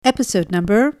episode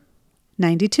number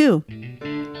 92.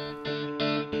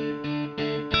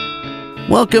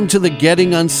 Welcome to the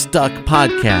Getting Unstuck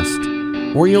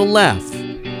podcast, where you'll laugh,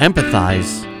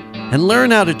 empathize, and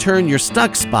learn how to turn your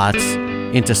stuck spots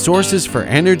into sources for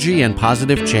energy and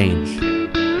positive change.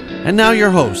 And now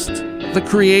your host, the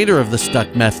creator of the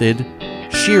Stuck Method,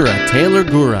 Shira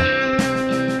Taylor-Gura.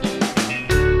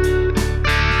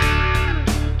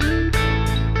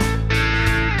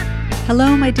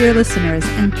 Hello, my dear listeners,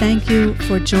 and thank you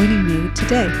for joining me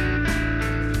today.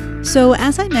 So,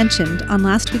 as I mentioned on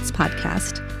last week's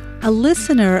podcast, a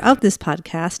listener of this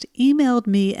podcast emailed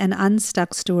me an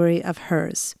unstuck story of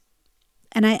hers.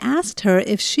 And I asked her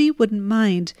if she wouldn't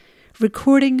mind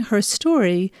recording her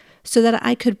story so that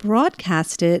I could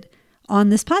broadcast it on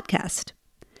this podcast.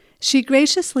 She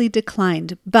graciously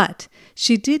declined, but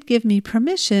she did give me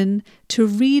permission to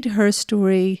read her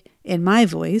story in my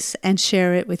voice and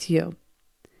share it with you.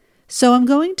 So I'm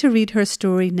going to read her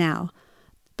story now.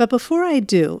 But before I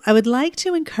do, I would like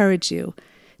to encourage you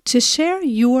to share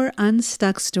your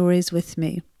unstuck stories with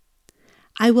me.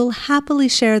 I will happily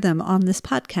share them on this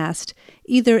podcast,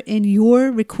 either in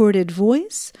your recorded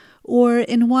voice or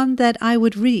in one that I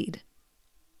would read.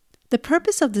 The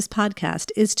purpose of this podcast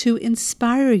is to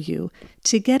inspire you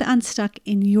to get unstuck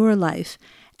in your life.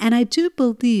 And I do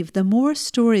believe the more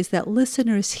stories that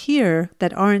listeners hear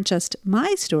that aren't just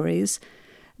my stories,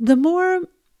 the more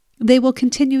they will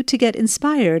continue to get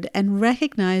inspired and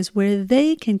recognize where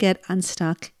they can get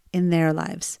unstuck in their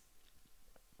lives.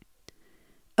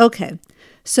 Okay,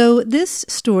 so this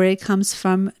story comes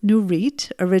from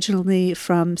Nurit, originally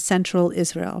from Central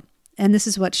Israel, and this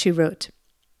is what she wrote.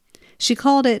 She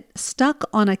called it Stuck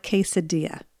on a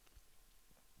Quesadilla.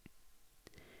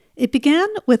 It began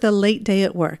with a late day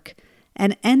at work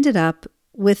and ended up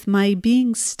with my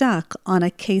being stuck on a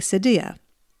quesadilla.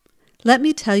 Let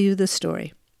me tell you the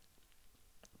story.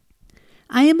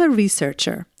 I am a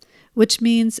researcher, which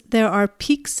means there are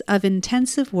peaks of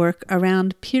intensive work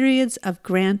around periods of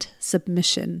grant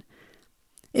submission.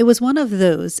 It was one of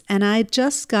those, and I'd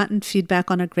just gotten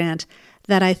feedback on a grant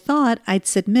that I thought I'd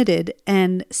submitted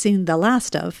and seen the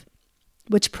last of,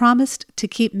 which promised to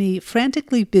keep me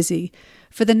frantically busy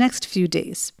for the next few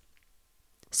days.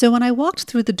 So when I walked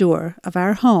through the door of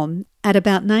our home at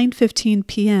about 9:15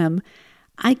 p.m.,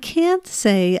 I can't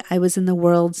say I was in the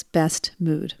world's best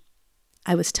mood.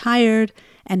 I was tired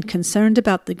and concerned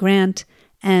about the grant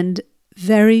and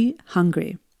very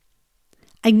hungry.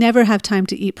 I never have time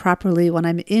to eat properly when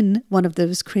I'm in one of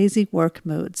those crazy work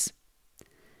modes.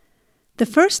 The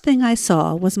first thing I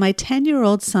saw was my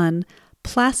 10-year-old son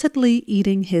placidly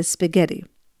eating his spaghetti.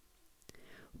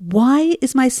 Why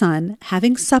is my son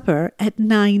having supper at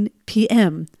 9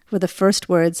 p.m.? were the first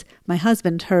words my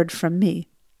husband heard from me.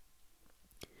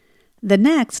 The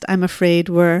next, I'm afraid,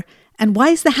 were, and why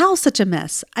is the house such a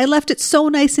mess? I left it so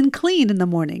nice and clean in the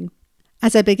morning.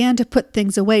 As I began to put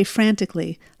things away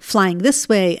frantically, flying this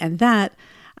way and that,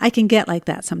 I can get like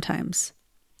that sometimes.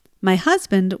 My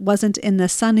husband wasn't in the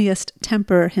sunniest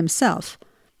temper himself.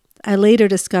 I later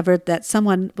discovered that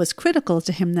someone was critical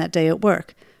to him that day at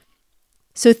work.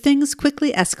 So things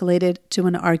quickly escalated to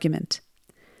an argument.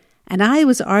 And I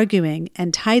was arguing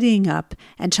and tidying up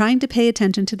and trying to pay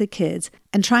attention to the kids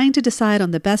and trying to decide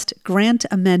on the best grant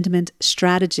amendment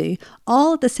strategy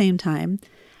all at the same time.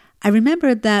 I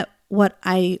remembered that what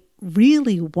I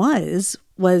really was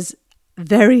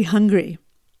very hungry.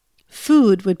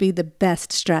 Food would be the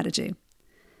best strategy.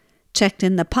 Checked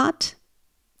in the pot.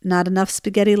 Not enough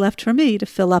spaghetti left for me to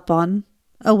fill up on.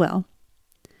 Oh well.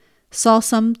 Saw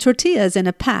some tortillas in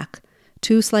a pack,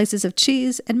 2 slices of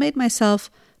cheese, and made myself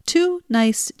 2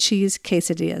 nice cheese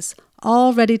quesadillas,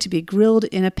 all ready to be grilled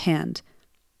in a pan.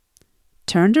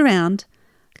 Turned around,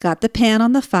 got the pan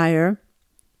on the fire,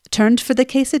 turned for the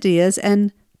quesadillas,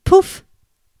 and poof,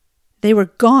 they were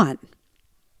gone.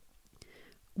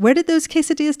 Where did those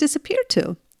quesadillas disappear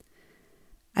to?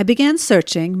 I began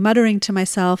searching, muttering to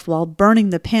myself while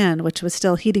burning the pan, which was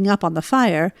still heating up on the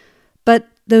fire, but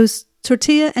those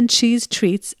tortilla and cheese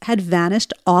treats had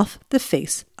vanished off the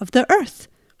face of the earth.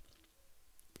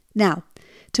 Now,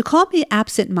 to call me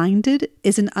absent-minded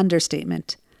is an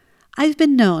understatement. I've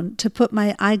been known to put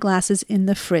my eyeglasses in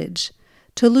the fridge,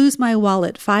 to lose my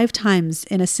wallet 5 times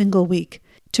in a single week,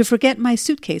 to forget my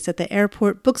suitcase at the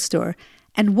airport bookstore,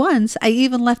 and once I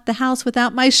even left the house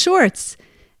without my shorts.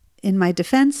 In my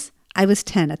defense, I was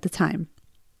 10 at the time.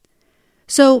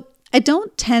 So I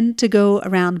don't tend to go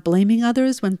around blaming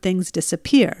others when things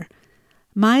disappear.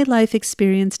 My life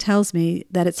experience tells me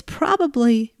that it's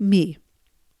probably me.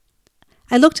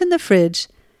 I looked in the fridge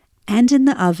and in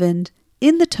the oven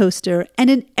in the toaster, and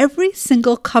in every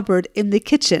single cupboard in the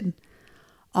kitchen.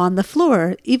 On the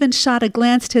floor, even shot a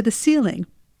glance to the ceiling.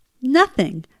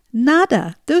 Nothing,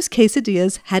 nada. Those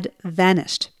quesadillas had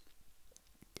vanished.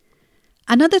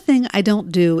 Another thing I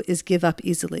don't do is give up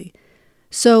easily.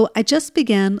 So I just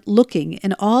began looking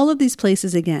in all of these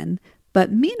places again,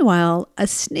 but meanwhile, a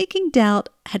sneaking doubt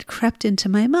had crept into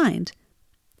my mind.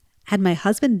 Had my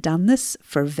husband done this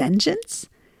for vengeance?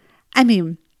 I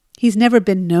mean, he's never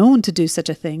been known to do such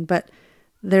a thing, but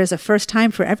there's a first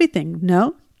time for everything,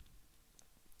 no?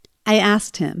 I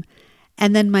asked him,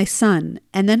 and then my son,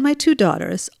 and then my 2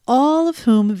 daughters, all of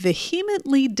whom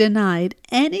vehemently denied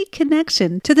any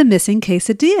connection to the missing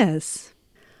quesadillas.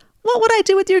 What would I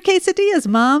do with your quesadillas,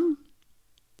 Mom?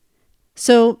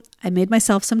 So I made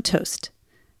myself some toast,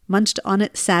 munched on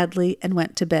it sadly, and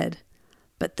went to bed.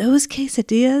 But those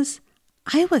quesadillas,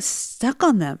 I was stuck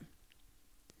on them.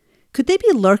 Could they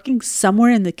be lurking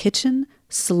somewhere in the kitchen,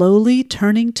 slowly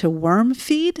turning to worm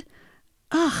feed?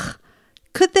 Ugh!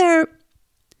 Could there?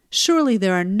 Surely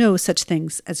there are no such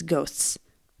things as ghosts.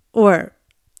 Or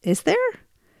is there?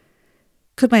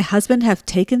 Could my husband have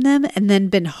taken them and then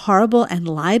been horrible and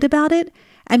lied about it?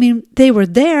 I mean, they were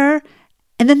there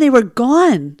and then they were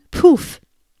gone. Poof.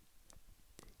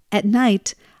 At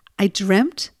night, I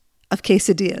dreamt of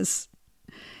quesadillas.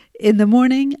 In the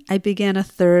morning, I began a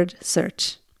third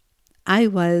search. I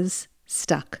was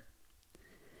stuck,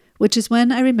 which is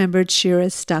when I remembered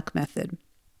Shira's stuck method.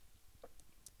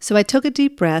 So I took a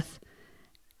deep breath,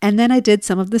 and then I did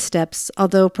some of the steps,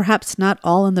 although perhaps not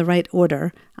all in the right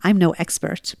order. I'm no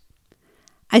expert.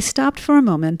 I stopped for a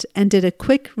moment and did a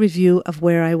quick review of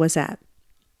where I was at.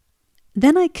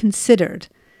 Then I considered,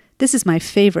 this is my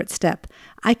favorite step,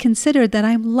 I considered that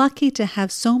I'm lucky to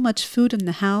have so much food in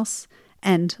the house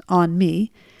and on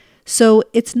me, so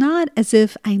it's not as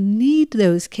if I need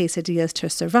those quesadillas to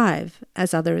survive,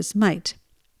 as others might.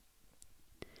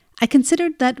 I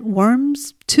considered that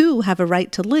worms, too, have a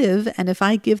right to live, and if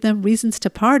I give them reasons to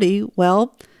party,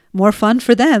 well, more fun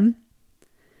for them.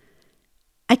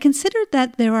 I considered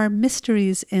that there are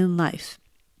mysteries in life.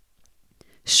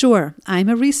 Sure, I'm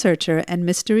a researcher, and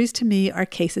mysteries to me are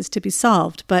cases to be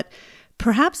solved, but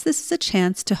perhaps this is a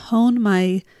chance to hone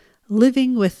my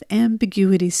living with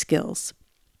ambiguity skills.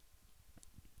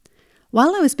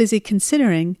 While I was busy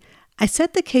considering, I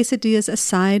set the quesadillas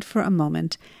aside for a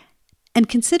moment and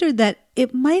considered that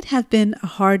it might have been a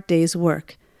hard day's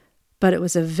work, but it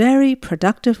was a very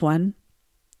productive one.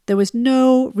 There was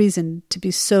no reason to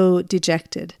be so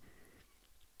dejected.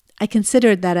 I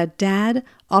considered that a dad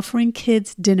offering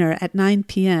kids dinner at 9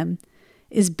 p.m.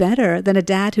 is better than a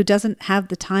dad who doesn't have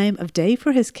the time of day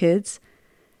for his kids,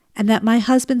 and that my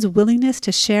husband's willingness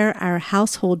to share our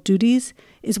household duties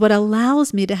is what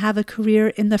allows me to have a career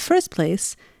in the first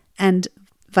place, and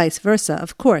vice versa,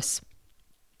 of course.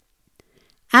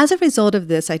 As a result of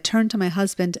this, I turned to my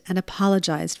husband and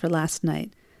apologized for last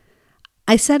night.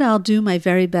 I said I'll do my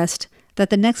very best, that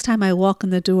the next time I walk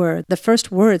in the door, the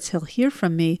first words he'll hear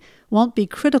from me won't be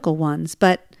critical ones,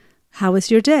 but, "How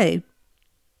was your day?"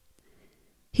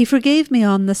 He forgave me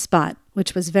on the spot,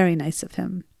 which was very nice of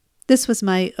him. This was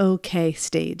my okay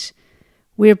stage.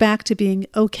 We're back to being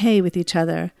okay with each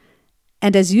other,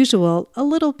 and as usual, a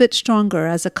little bit stronger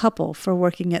as a couple for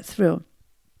working it through.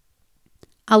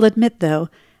 I'll admit, though,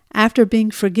 after being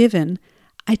forgiven,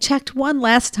 I checked one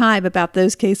last time about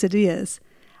those quesadillas.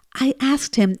 I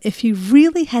asked him if he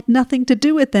really had nothing to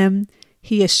do with them.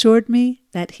 He assured me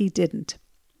that he didn't.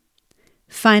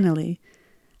 Finally,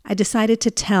 I decided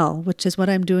to tell, which is what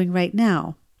I'm doing right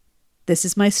now. This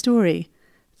is my story.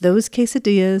 Those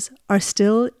quesadillas are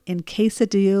still in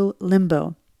quesadillo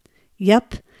limbo.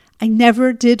 Yep, I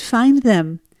never did find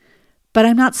them, but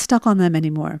I'm not stuck on them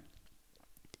anymore.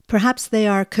 Perhaps they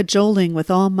are cajoling with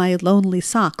all my lonely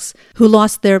socks who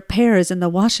lost their pairs in the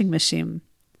washing machine.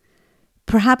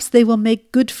 Perhaps they will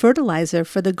make good fertilizer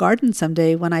for the garden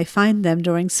someday when I find them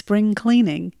during spring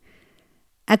cleaning.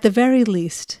 At the very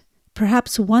least,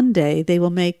 perhaps one day they will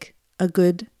make a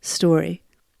good story.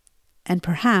 And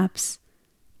perhaps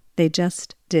they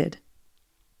just did.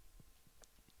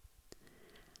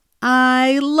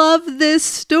 I love this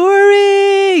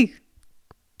story!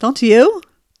 Don't you?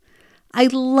 I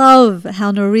love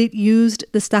how Nurit used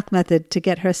the stuck method to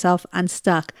get herself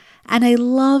unstuck, and I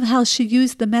love how she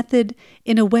used the method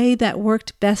in a way that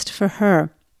worked best for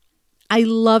her. I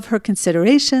love her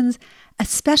considerations,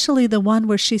 especially the one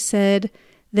where she said,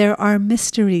 "There are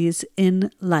mysteries in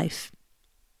life."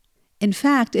 In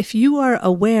fact, if you are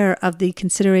aware of the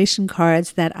consideration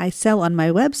cards that I sell on my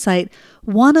website,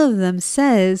 one of them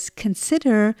says,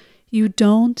 "Consider you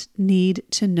don't need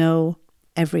to know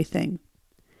everything."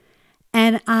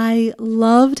 And I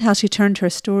loved how she turned her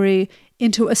story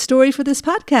into a story for this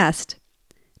podcast.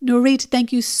 Norit,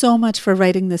 thank you so much for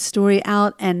writing this story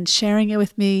out and sharing it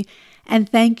with me. And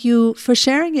thank you for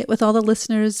sharing it with all the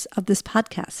listeners of this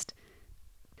podcast.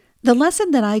 The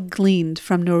lesson that I gleaned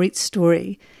from Norit's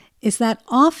story is that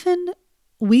often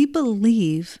we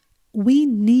believe we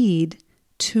need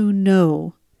to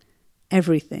know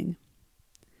everything.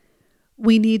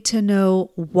 We need to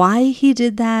know why he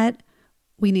did that.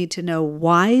 We need to know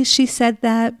why she said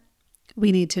that.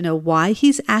 We need to know why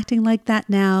he's acting like that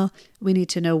now. We need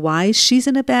to know why she's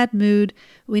in a bad mood.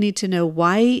 We need to know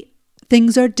why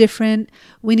things are different.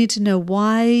 We need to know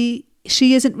why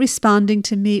she isn't responding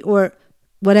to me or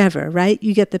whatever, right?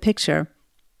 You get the picture.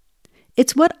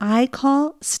 It's what I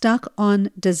call stuck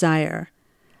on desire.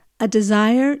 A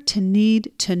desire to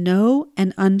need to know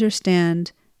and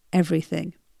understand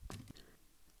everything.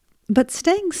 But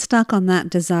staying stuck on that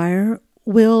desire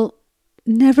will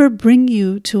never bring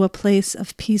you to a place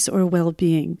of peace or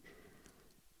well-being.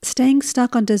 Staying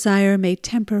stuck on desire may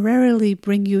temporarily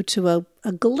bring you to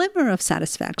a glimmer of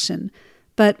satisfaction,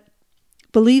 but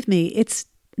believe me, it's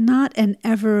not an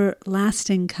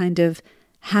everlasting kind of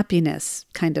happiness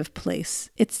kind of place.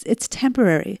 It's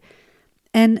temporary.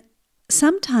 And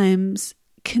sometimes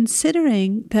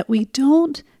considering that we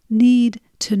don't need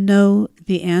to know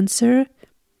the answer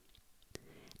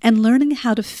and learning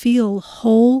how to feel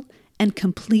whole and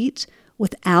complete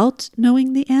without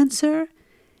knowing the answer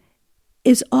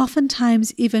is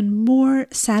oftentimes even more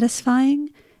satisfying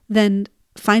than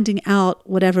finding out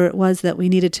whatever it was that we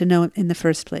needed to know in the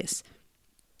first place.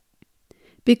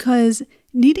 Because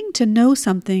needing to know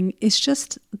something is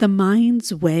just the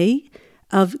mind's way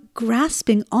of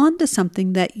grasping onto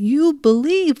something that you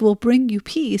believe will bring you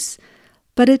peace,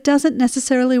 but it doesn't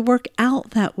necessarily work out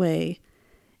that way.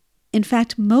 In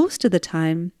fact, most of the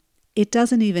time, it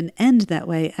doesn't even end that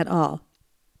way at all.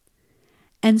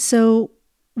 And so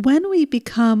when we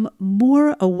become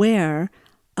more aware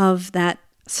of that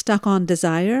stuck on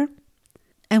desire,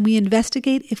 and we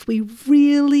investigate if we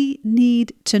really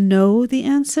need to know the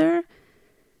answer,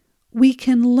 we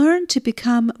can learn to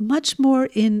become much more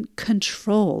in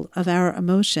control of our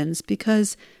emotions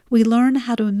because we learn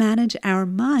how to manage our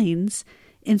minds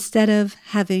instead of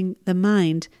having the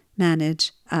mind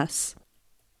manage us.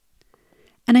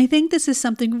 And I think this is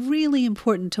something really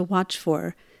important to watch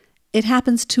for. It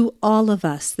happens to all of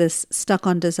us, this stuck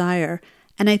on desire,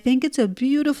 and I think it's a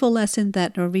beautiful lesson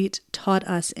that Norit taught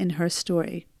us in her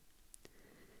story.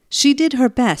 She did her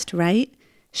best, right?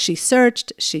 She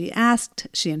searched, she asked,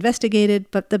 she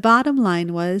investigated, but the bottom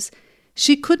line was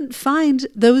she couldn't find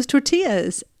those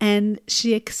tortillas, and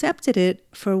she accepted it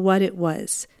for what it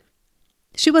was.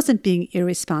 She wasn't being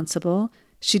irresponsible.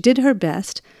 She did her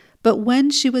best, but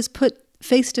when she was put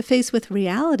face to face with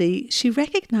reality, she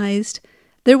recognized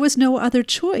there was no other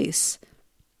choice.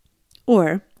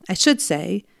 Or, I should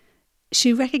say,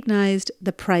 she recognized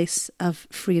the price of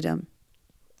freedom.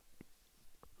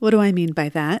 What do I mean by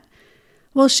that?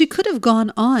 Well, she could have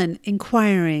gone on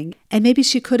inquiring, and maybe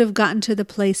she could have gotten to the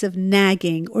place of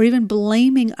nagging or even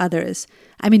blaming others.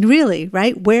 I mean, really,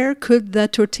 right? Where could the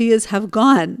tortillas have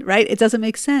gone, right? It doesn't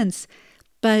make sense.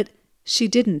 But she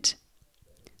didn't.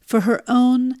 For her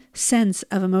own sense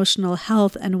of emotional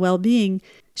health and well-being,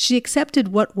 she accepted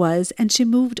what was and she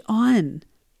moved on.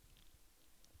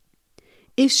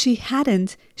 If she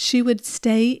hadn't, she would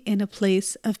stay in a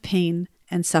place of pain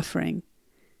and suffering.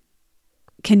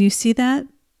 Can you see that?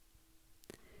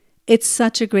 It's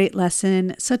such a great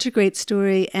lesson, such a great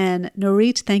story, and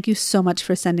Norit, thank you so much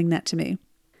for sending that to me.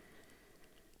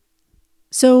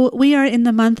 So we are in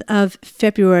the month of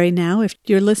February now, if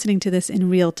you're listening to this in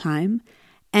real time,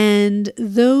 and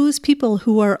those people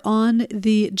who are on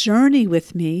the journey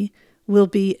with me will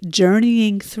be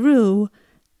journeying through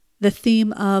the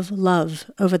theme of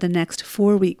love over the next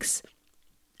 4 weeks.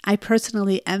 I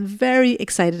personally am very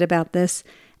excited about this,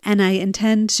 and I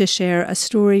intend to share a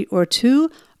story or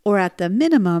two, or at the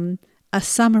minimum, a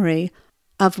summary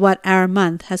of what our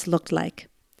month has looked like.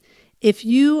 If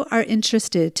you are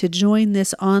interested to join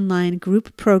this online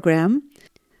group program,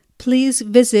 please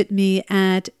visit me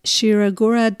at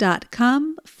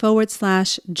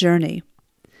shiragora.com/journey.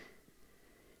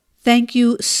 Thank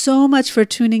you so much for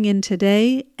tuning in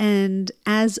today, and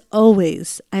as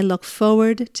always, I look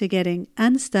forward to getting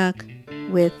unstuck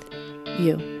with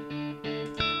you.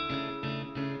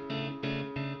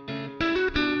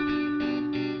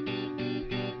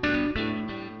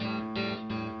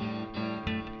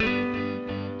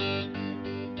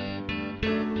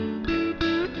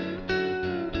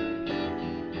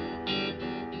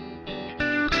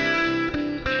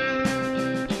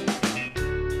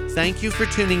 Thank you for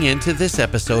tuning in to this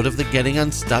episode of the Getting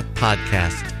Unstuck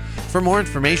podcast. For more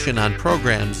information on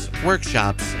programs,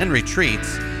 workshops, and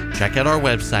retreats, check out our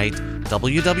website,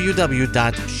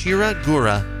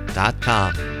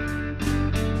 www.shiragura.com.